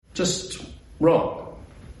Just wrong.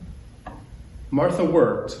 Martha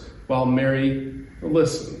worked while Mary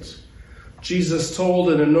listened. Jesus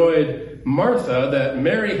told an annoyed Martha that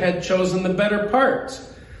Mary had chosen the better part.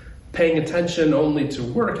 Paying attention only to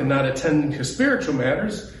work and not attending to spiritual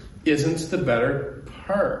matters isn't the better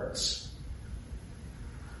part.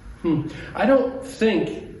 I don't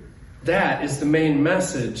think that is the main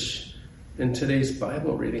message in today's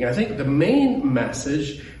Bible reading. I think the main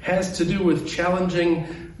message has to do with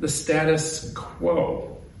challenging the status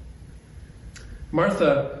quo.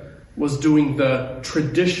 Martha was doing the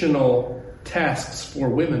traditional tasks for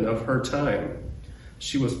women of her time.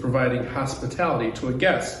 She was providing hospitality to a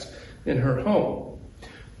guest in her home.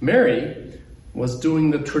 Mary was doing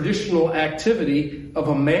the traditional activity of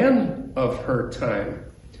a man of her time.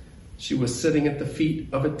 She was sitting at the feet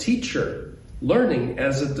of a teacher, learning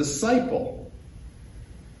as a disciple.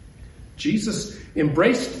 Jesus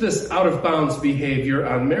embraced this out-of-bounds behavior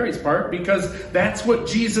on Mary's part because that's what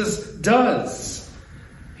Jesus does.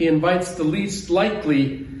 He invites the least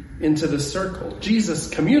likely into the circle. Jesus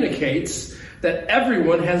communicates that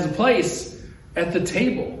everyone has a place at the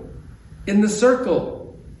table, in the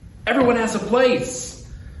circle. Everyone has a place.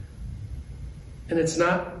 And it's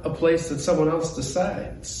not a place that someone else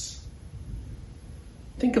decides.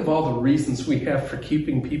 Think of all the reasons we have for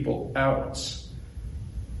keeping people out.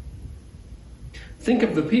 Think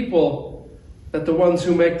of the people that the ones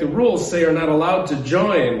who make the rules say are not allowed to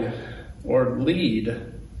join or lead.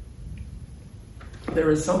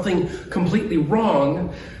 There is something completely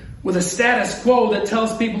wrong with a status quo that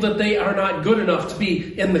tells people that they are not good enough to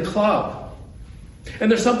be in the club.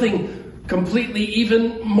 And there's something completely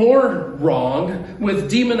even more wrong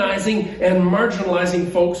with demonizing and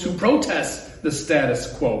marginalizing folks who protest the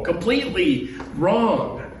status quo. Completely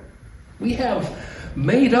wrong. We have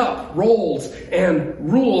made up roles and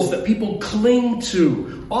rules that people cling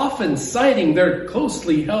to, often citing their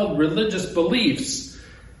closely held religious beliefs.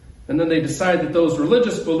 And then they decide that those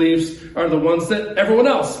religious beliefs are the ones that everyone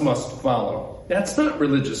else must follow. That's not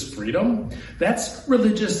religious freedom. That's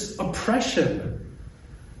religious oppression.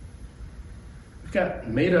 We've got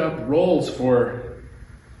made up roles for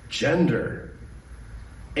gender,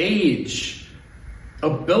 age,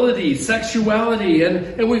 ability, sexuality,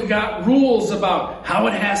 and we've got rules about how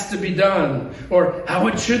it has to be done, or how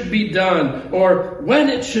it should be done, or when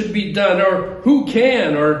it should be done, or who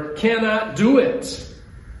can or cannot do it.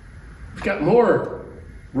 We've got more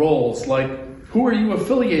roles like, who are you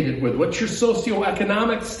affiliated with? What's your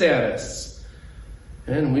socioeconomic status?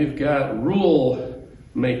 And we've got rule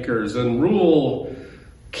makers and rule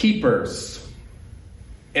keepers.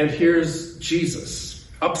 And here's Jesus,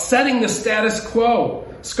 upsetting the status quo,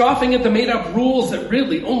 scoffing at the made-up rules that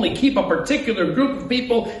really only keep a particular group of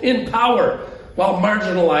people in power, while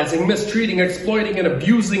marginalizing, mistreating, exploiting, and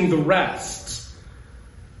abusing the rest.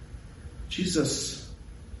 Jesus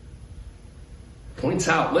points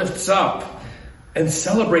out, lifts up, and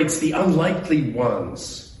celebrates the unlikely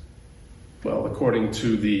ones. Well, according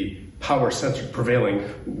to the power-centered prevailing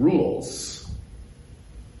rules.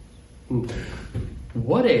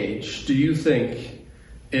 What age do you think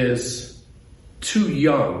is too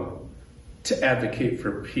young to advocate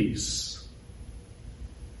for peace?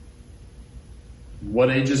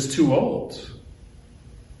 What age is too old?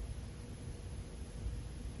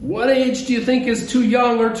 What age do you think is too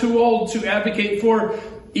young or too old to advocate for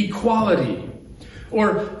equality,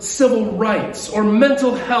 or civil rights, or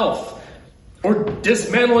mental health, or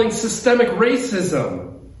dismantling systemic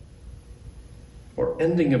racism, or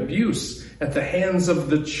ending abuse at the hands of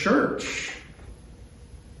the church?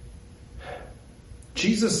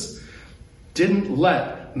 Jesus didn't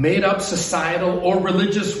let made-up societal or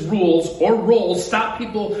religious rules or roles stop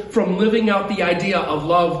people from living out the idea of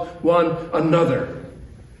love one another.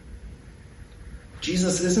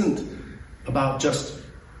 Jesus isn't about just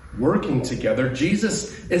working together.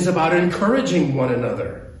 Jesus is about encouraging one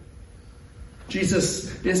another.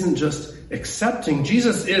 Jesus isn't just accepting.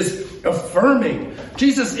 Jesus is affirming.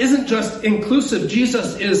 Jesus isn't just inclusive.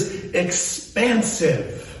 Jesus is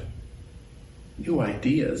expansive. New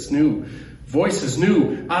ideas, new voices,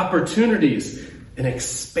 new opportunities, an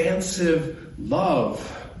expansive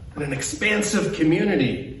love, and an expansive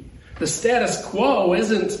community. The status quo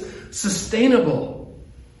isn't sustainable.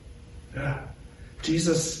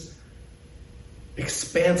 Jesus,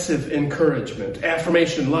 expansive encouragement,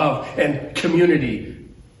 affirmation, love, and community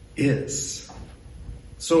is.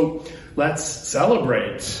 So let's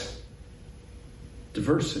celebrate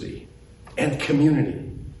diversity and community.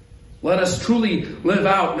 Let us truly live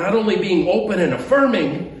out not only being open and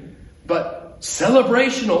affirming, but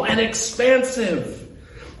celebrational and expansive.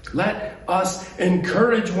 Let us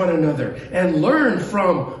encourage one another and learn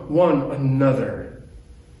from one another.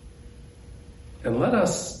 And let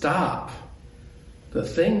us stop the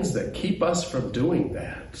things that keep us from doing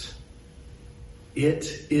that.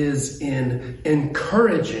 It is in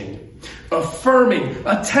encouraging, affirming,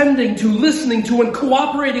 attending to, listening to, and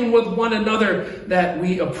cooperating with one another that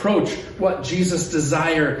we approach what Jesus'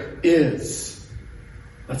 desire is.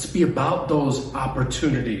 Let's be about those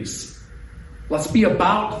opportunities. Let's be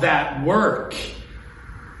about that work.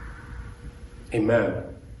 Amen.